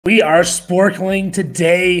We are sporkling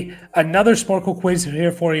today. Another Sporcle quiz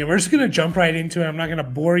here for you. We're just going to jump right into it. I'm not going to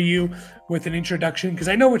bore you with an introduction because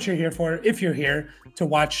I know what you're here for. If you're here to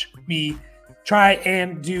watch me try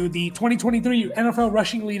and do the 2023 NFL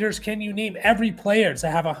rushing leaders, can you name every player to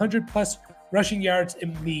have 100-plus rushing yards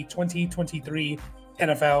in the 2023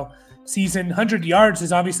 NFL season? 100 yards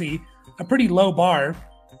is obviously a pretty low bar.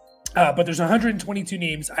 But there's 122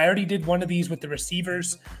 names. I already did one of these with the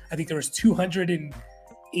receivers. I think there was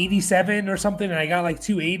 287 or something, and I got like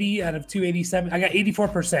 280 out of 287. I got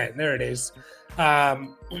 84%. There it is.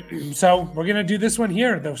 So we're going to do this one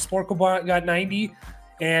here. The Sporcle bot got 90.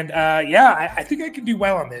 And yeah, I think I can do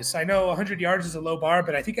well on this. I know 100 yards is a low bar,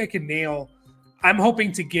 but I think I can nail. I'm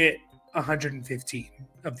hoping to get 115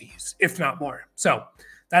 of these, if not more. So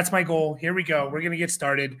that's my goal. Here we go. We're going to get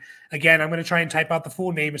started. Again, I'm going to try and type out the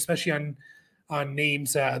full name, especially on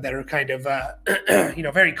names that are kind of,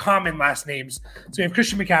 very common last names. So we have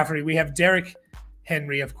Christian McCaffrey. We have Derrick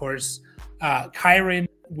Henry, of course. Kyron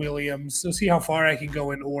Williams. So see how far I can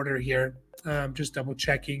go in order here. Just double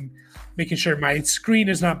checking, making sure my screen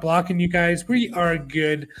is not blocking you guys. We are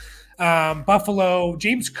good. Buffalo,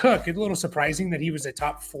 James Cook. It's a little surprising that he was a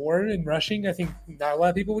top 4 in rushing. I think not a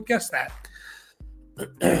lot of people would guess that.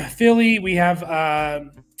 Philly, we have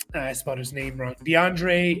I spelled his name wrong.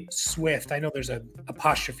 DeAndre Swift. I know there's an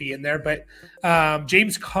apostrophe in there, but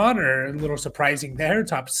James Conner, a little surprising there,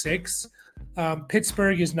 top 6.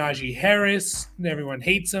 Pittsburgh is Najee Harris. Everyone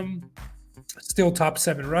hates him. Still top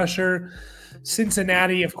 7 rusher.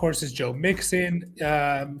 Cincinnati, of course, is Joe Mixon.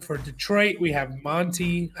 For Detroit, we have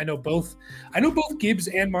Monty. I know both Gibbs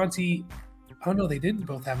and Monty. Oh no, they didn't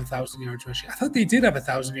both have 1,000 yards rushing. I thought they did have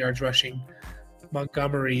 1,000 yards rushing.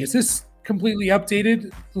 Montgomery. Is this completely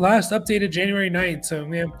updated? Last updated January 9th. So,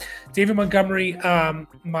 yeah, David Montgomery.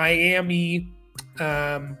 Miami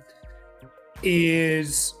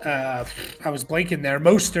is I was blanking there.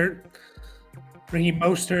 Mostert. Raheem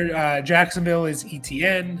Mostert. Jacksonville is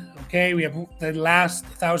ETN. Okay, we have the last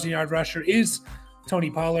 1,000-yard rusher is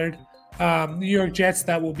Tony Pollard. New York Jets,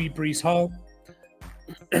 that will be Breece Hall.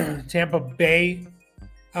 Tampa Bay,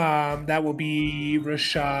 that will be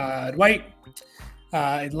Rachaad White.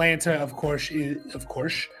 Atlanta, of course, is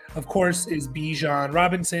Bijan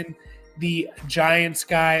Robinson. The Giants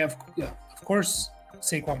guy, of course,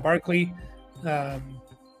 Saquon Barkley.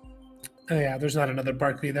 There's not another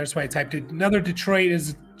Barkley. That's why I typed it. Another Detroit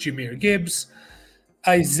is Jahmyr Gibbs.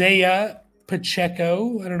 Isaiah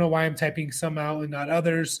Pacheco. I don't know why I'm typing some out and not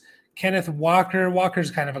others. Kenneth Walker.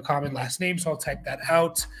 Walker's kind of a common last name, so I'll type that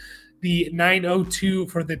out. The 902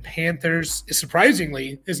 for the Panthers,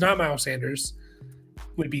 surprisingly, is not Miles Sanders.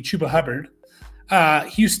 Would be Chuba Hubbard.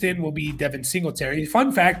 Houston will be Devin Singletary.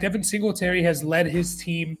 Fun fact, Devin Singletary has led his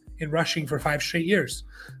team in rushing for 5 straight years.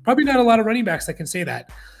 Probably not a lot of running backs that can say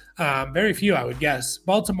that. Very few, I would guess.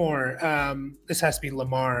 Baltimore, this has to be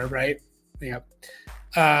Lamar, right? Yeah.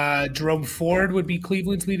 Jerome Ford would be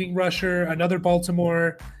Cleveland's leading rusher. Another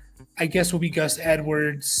Baltimore, I guess, will be Gus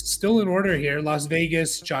Edwards. Still in order here. Las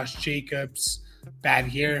Vegas, Josh Jacobs. Bad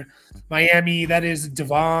here. Miami, that is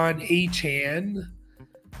Devon Achane.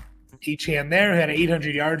 Achane there had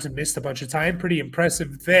 800 yards and missed a bunch of time. Pretty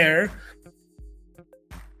impressive there.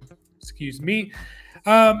 Excuse me.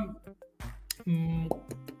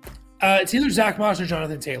 It's either Zach Moss or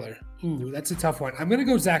Jonathan Taylor. Ooh, that's a tough one. I'm going to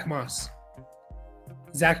go Zach Moss.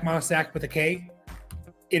 Zach Moss, Zach with a K.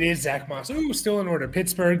 It is Zach Moss. Ooh, still in order.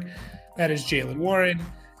 Pittsburgh, that is Jalen Warren.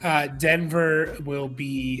 Denver will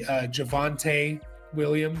be Javonte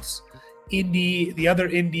Williams. Indy, the other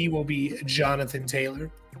Indy will be Jonathan Taylor.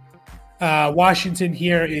 Washington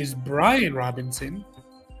here is Brian Robinson.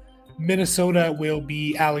 Minnesota will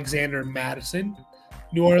be Alexander Madison.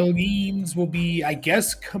 New Orleans will be, I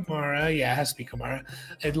guess, Kamara. Yeah, it has to be Kamara.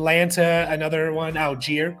 Atlanta, another one,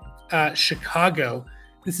 Algier. Chicago,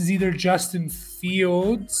 this is either Justin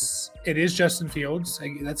Fields. It is Justin Fields.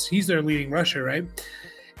 He's their leading rusher, right?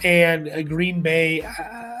 And Green Bay,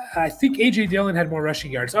 I think A.J. Dillon had more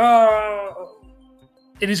rushing yards. Oh,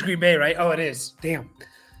 it is Green Bay, right? Oh, it is. Damn.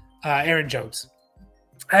 Aaron Jones.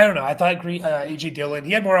 I don't know. I thought A.J. Dillon,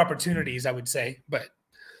 he had more opportunities, I would say. But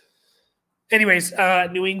anyways,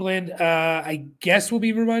 New England, I guess will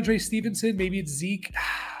be Ramondre Stevenson. Maybe it's Zeke.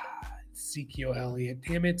 Ezekiel Elliott.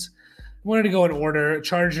 Damn it. I wanted to go in order.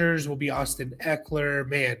 Chargers will be Austin Eckler.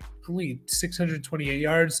 Man, only 628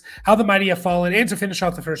 yards. How the mighty have fallen. And to finish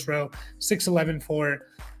off the first row, 6'11" for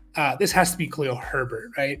this has to be Khalil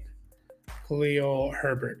Herbert, right? Khalil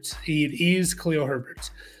Herbert. It is Khalil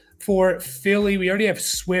Herbert. For Philly, we already have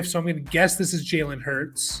Swift, so I'm going to guess this is Jalen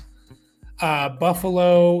Hurts.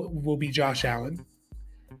 Buffalo will be Josh Allen.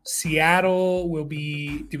 Seattle will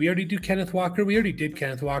be, did we already do Kenneth Walker? We already did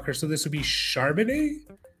Kenneth Walker, so this would be Charbonnet.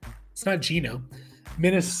 It's not Gino.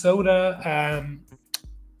 Minnesota,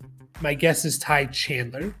 my guess is Ty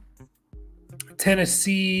Chandler.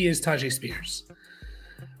 Tennessee is Tajay Spears.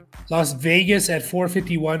 Las Vegas at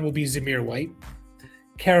 451 will be Zamir White.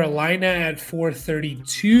 Carolina at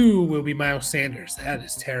 432 will be Miles Sanders. That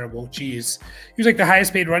is terrible. Jeez. He was like the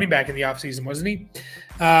highest paid running back in the offseason, wasn't he?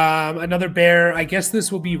 Another Bear. I guess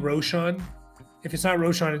this will be Roshan. If it's not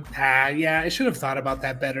Roshan, yeah, I should have thought about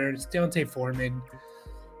that better. It's Deontay Foreman.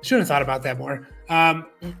 Should have thought about that more.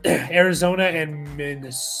 Arizona and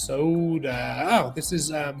Minnesota. Oh, this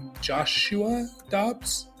is Joshua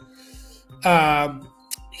Dobbs.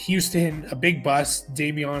 Houston, a big bust.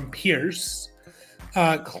 Dameon Pierce.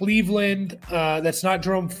 Cleveland, that's not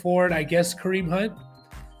Jerome Ford. I guess Kareem Hunt.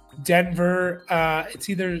 Denver, it's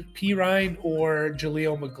either P. Ryan or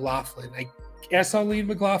Jaleel McLaughlin. I guess I'll lean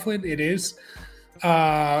McLaughlin. It is.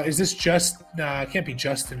 Is this just? It can't be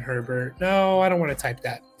Justin Herbert. No, I don't want to type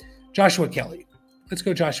that. Joshua Kelly. Let's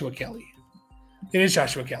go Joshua Kelly. It is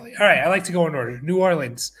Joshua Kelly. All right, I like to go in order. New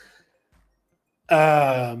Orleans.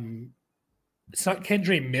 It's not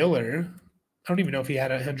Kendre Miller. I don't even know if he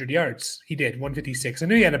had 100 yards. He did, 156. I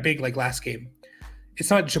knew he had a big, last game. It's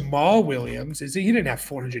not Jamal Williams, is it? He didn't have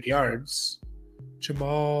 400 yards.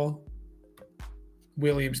 Jamal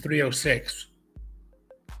Williams, 306.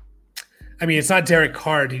 I mean, it's not Derek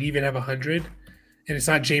Carr. Did he even have 100? And it's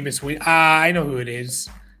not Jameis Winston. I know who it is.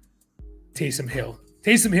 Taysom Hill.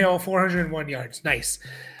 Taysom Hill, 401 yards. Nice.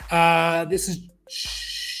 This is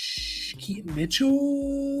Keaton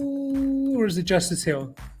Mitchell? Or is it Justice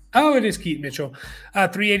Hill? Oh, it is Keaton Mitchell.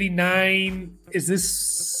 389. Is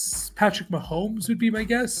this Patrick Mahomes would be my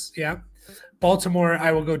guess? Yeah. Baltimore,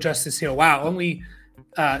 I will go Justice Hill. Wow, only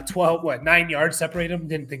 9 yards separate them?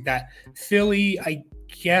 Didn't think that. Philly, I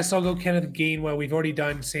guess I'll go Kenneth Gainwell. We've already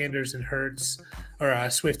done Sanders and Hurts, or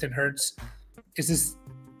Swift and Hurts. Is this,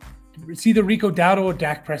 it's either Rico Dowdle or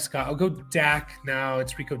Dak Prescott. I'll go Dak. No,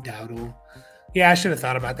 it's Rico Dowdle. Yeah, I should have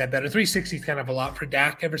thought about that better. 360 is kind of a lot for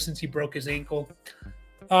Dak ever since he broke his ankle.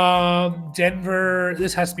 Denver,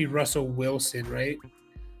 this has to be Russell Wilson, right?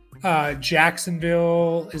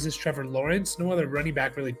 Jacksonville, is this Trevor Lawrence? No other running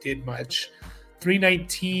back really did much.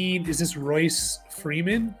 319, is this Royce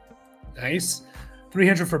Freeman? Nice.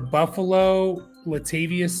 300 for Buffalo,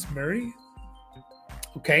 Latavius Murray.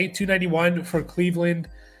 Okay, 291 for Cleveland.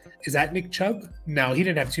 Is that Nick Chubb? No, he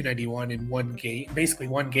didn't have 291 in one game. Basically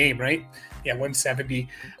one game, right? Yeah, 170.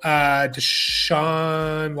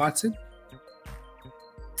 Deshaun Watson.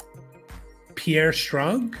 Pierre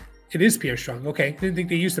Strong. It is Pierre Strong. Okay, didn't think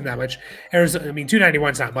they used him that much. Arizona, I mean,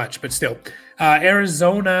 291 is not much, but still.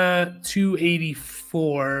 Arizona,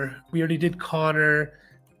 284. We already did Connor.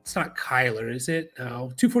 It's not Kyler, is it?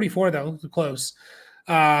 No. 244, though. Close.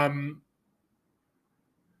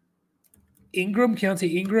 Ingram,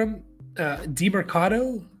 Keontae Ingram.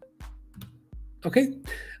 DeMarcado. Okay.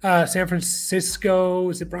 San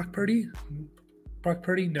Francisco. Is it Brock Purdy? Brock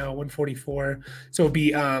Purdy? No, 144. So it'll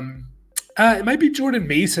be it might be Jordan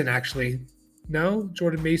Mason, actually. No?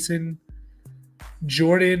 Jordan Mason.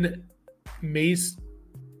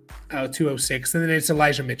 206. And then it's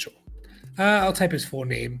Elijah Mitchell. I'll type his full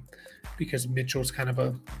name because Mitchell's kind of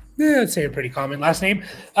a, I'd say a pretty common last name.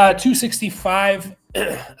 265.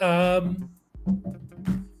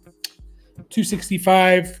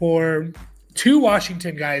 265 for two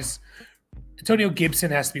Washington guys. Antonio Gibson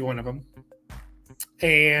has to be one of them.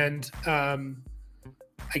 And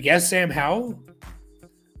I guess Sam Howell.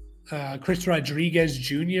 Chris Rodriguez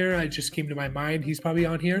Jr. I just came to my mind. He's probably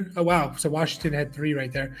on here. Oh, wow. So Washington had 3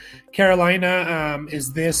 right there. Carolina,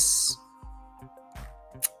 is this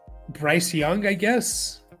Bryce Young, I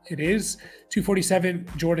guess? It is. 247,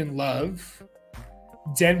 Jordan Love.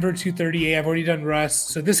 Denver, 238. I've already done Russ.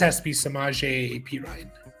 So this has to be Samaje Perine.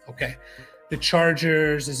 Okay. The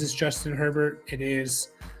Chargers, is this Justin Herbert? It is.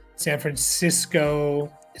 San Francisco,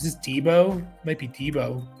 is this Debo? Might be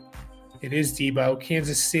Debo. It is Debo.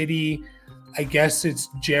 Kansas City, I guess it's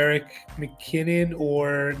Jerick McKinnon,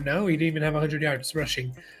 or no, he didn't even have 100 yards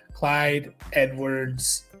rushing. Clyde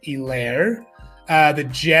Edwards-Helaire. The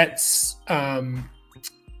Jets, Abanikanda.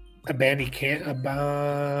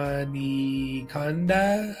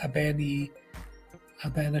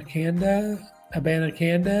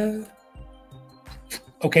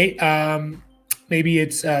 Okay, maybe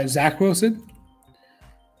it's Zach Wilson.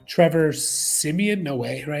 Trevor Simeon, no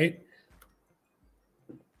way, right?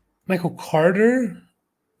 Michael Carter.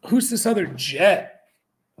 Who's this other Jet?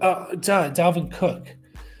 Dalvin Cook.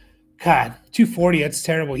 God, 240, that's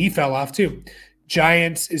terrible. He fell off too.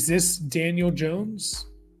 Giants, is this Daniel Jones?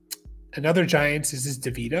 Another Giants. Is this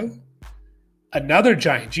DeVito? Another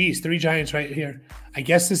Giant. Geez, 3 Giants right here. I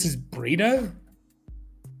guess this is Breida?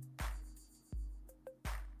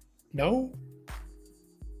 No?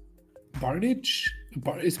 Barnage?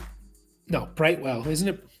 No, Brightwell, isn't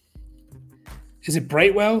it? Is it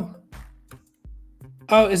Brightwell?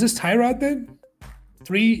 Oh, is this Tyrod then?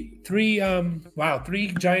 Three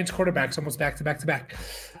Giants quarterbacks almost back to back.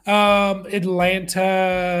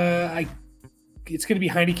 Atlanta, it's going to be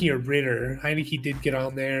Heineke or Ritter. Heineke did get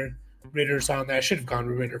on there. Ritter's on there. I should have gone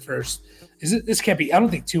with Ritter first. This can't be. I don't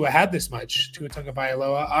think Tua had this much. Tua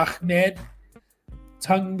Tagovailoa. Ahmed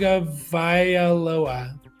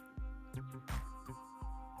Tagovailoa.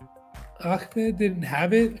 Ahmed didn't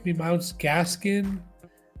have it. I mean, Myles Gaskin.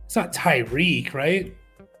 It's not Tyreek, right?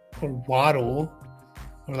 Or Waddle.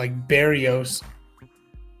 Or like Barrios.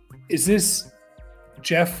 Is this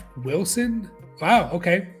Jeff Wilson? Wow,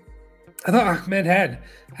 okay. I thought Ahmed had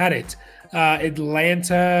it.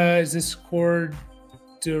 Atlanta, is this Cordarrelle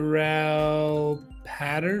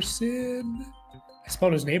Patterson? I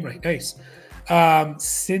spelled his name right. Nice.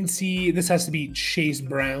 Cincy, this has to be Chase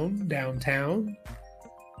Brown downtown.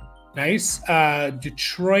 Nice.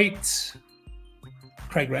 Detroit,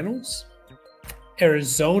 Craig Reynolds.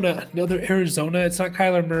 Arizona, another Arizona. It's not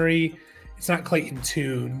Kyler Murray. It's not Clayton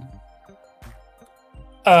Tune.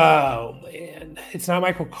 Oh, man. It's not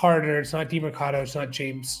Michael Carter. It's not DeMarcado. It's not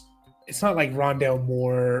James. It's not like Rondale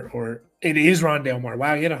Moore, or it is Rondale Moore.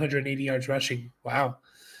 Wow, he had 180 yards rushing. Wow.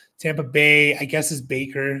 Tampa Bay, I guess, is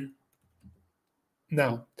Baker.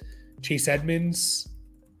 No. Chase Edmonds.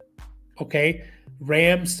 Okay.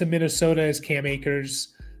 Rams to Minnesota is Cam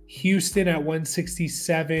Akers. Houston at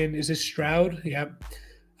 167. Is this Stroud? Yep.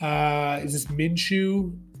 Is this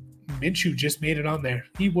Minshew? Minshew just made it on there.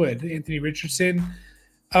 He would. Anthony Richardson.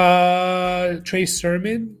 Trey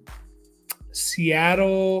Sermon.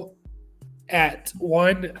 Seattle at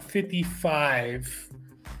 155.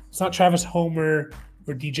 It's not Travis Homer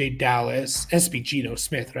or DJ Dallas. SB Geno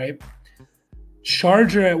Smith, right?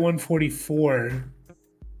 Charger at 144.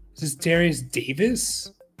 Is this Darius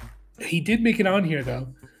Davis? He did make it on here, though.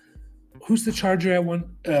 Who's the Charger at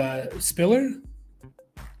one? Spiller?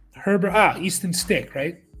 Herbert. Easton Stick,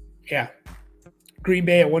 right? Yeah. Green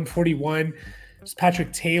Bay at 141. It's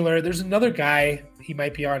Patrick Taylor. There's another guy. He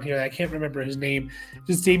might be on here. I can't remember his name.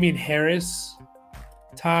 This is Damian Harris.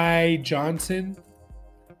 Ty Johnson.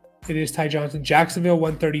 It is Ty Johnson. Jacksonville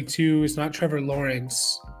 132. It's not Trevor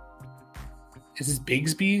Lawrence. Is this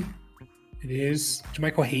Bigsby? It is.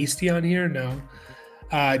 Jermichael Hasty on here? No.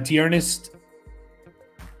 Dearnest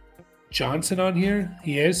Johnson on here?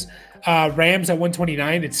 He is. Rams at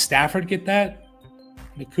 129. Did Stafford get that?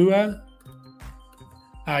 Nakua?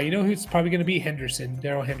 You know who it's probably going to be? Henderson.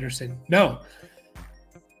 Darrell Henderson. No.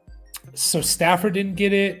 So Stafford didn't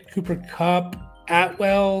get it. Cooper Kupp.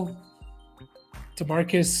 Atwell.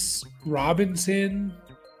 Demarcus Robinson.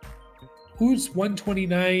 Who's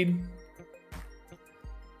 129?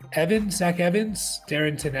 Evans, Zach Evans,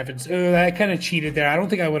 Darrington Evans. Oh, I kind of cheated there. I don't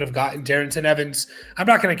think I would have gotten Darrington Evans. I'm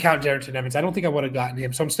not going to count Darrington Evans. I don't think I would have gotten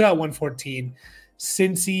him. So I'm still at 114.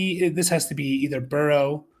 Cincy, this has to be either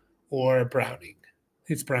Burrow or Browning.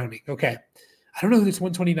 It's Browning. Okay. I don't know who this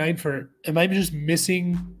 129 for. Am I just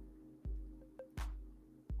missing?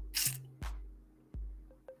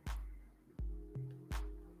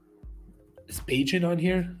 Is Bajan on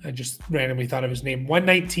here? I just randomly thought of his name.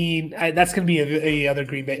 119. That's going to be a other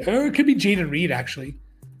Green Bay. Or it could be Jaden Reed, actually.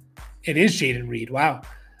 It is Jaden Reed. Wow.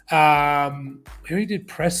 We already did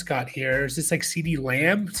Prescott here. Is this like CeeDee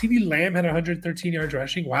Lamb? CeeDee Lamb had 113 yards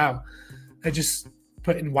rushing. Wow. I just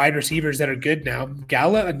put in wide receivers that are good now.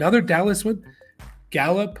 Gallup, another Dallas one.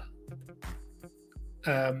 Gallup.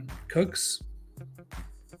 Cooks.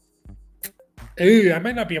 Ooh, I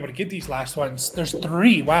might not be able to get these last ones. There's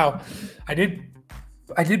 3. Wow. I did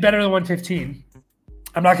better than 115.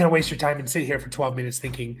 I'm not going to waste your time and sit here for 12 minutes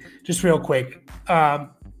thinking. Just real quick. The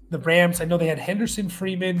Rams, I know they had Henderson,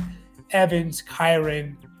 Freeman, Evans,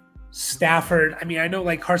 Kyron, Stafford. I mean, I know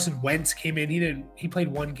like Carson Wentz came in. He played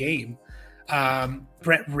 1 game.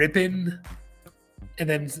 Brett Rippon. And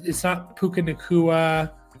then it's not Puka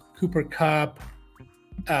Nakua, Cooper Kupp,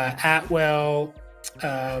 Atwell,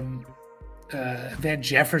 Van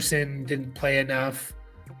Jefferson didn't play enough.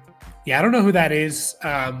 Yeah, I don't know who that is.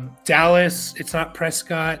 Dallas, it's not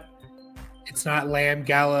Prescott. It's not Lamb,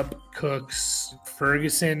 Gallup, Cooks,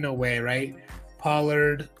 Ferguson, no way, right?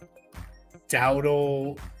 Pollard,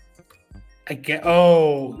 Dowdle.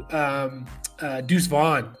 Deuce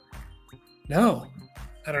Vaughn. No,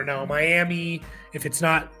 I don't know. Miami, if it's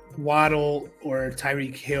not Waddle or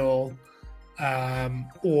Tyreek Hill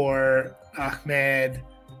or Ahmed,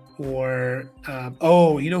 or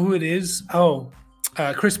oh, you know who it is? Oh,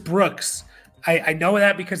 Chris Brooks. I know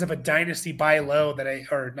that because of a dynasty buy low that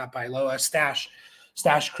or not buy low, a stash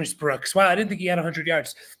Chris Brooks. Wow, I didn't think he had 100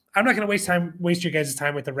 yards. I'm not going to waste your guys'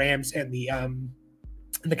 time with the Rams and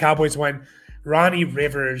the Cowboys one. Ronnie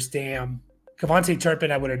Rivers, damn. Kevontae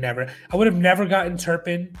Turpin, I would have never gotten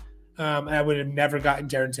Turpin. I would have never gotten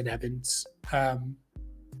Darrington Evans.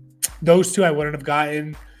 Those two I wouldn't have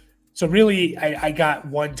gotten. So really, I got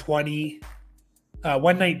 120,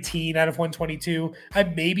 119 out of 122. I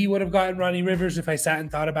maybe would have gotten Ronnie Rivers if I sat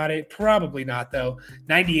and thought about it. Probably not, though.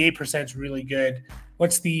 98% is really good.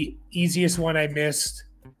 What's the easiest one I missed?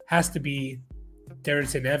 Has to be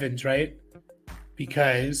Darrington Evans, right?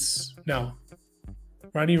 Because, no.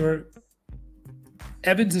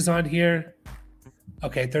 Evans is on here.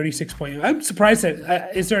 Okay, 36 point. I'm surprised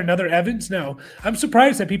that is there another Evans? No, I'm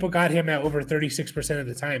surprised that people got him at over 36% of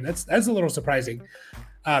the time. That's a little surprising.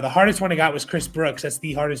 The hardest one I got was Chris Brooks. That's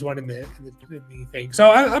the hardest one in the thing.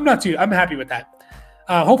 So I'm happy with that.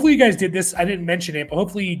 Hopefully you guys did this. I didn't mention it, but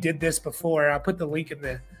hopefully you did this before. I'll put the link in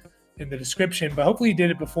the description. But hopefully you did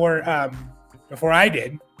it before I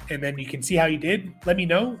did, and then you can see how you did. Let me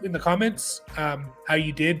know in the comments how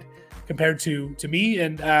you did compared to me,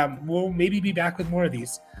 and we'll maybe be back with more of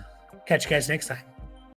these. Catch you guys next time.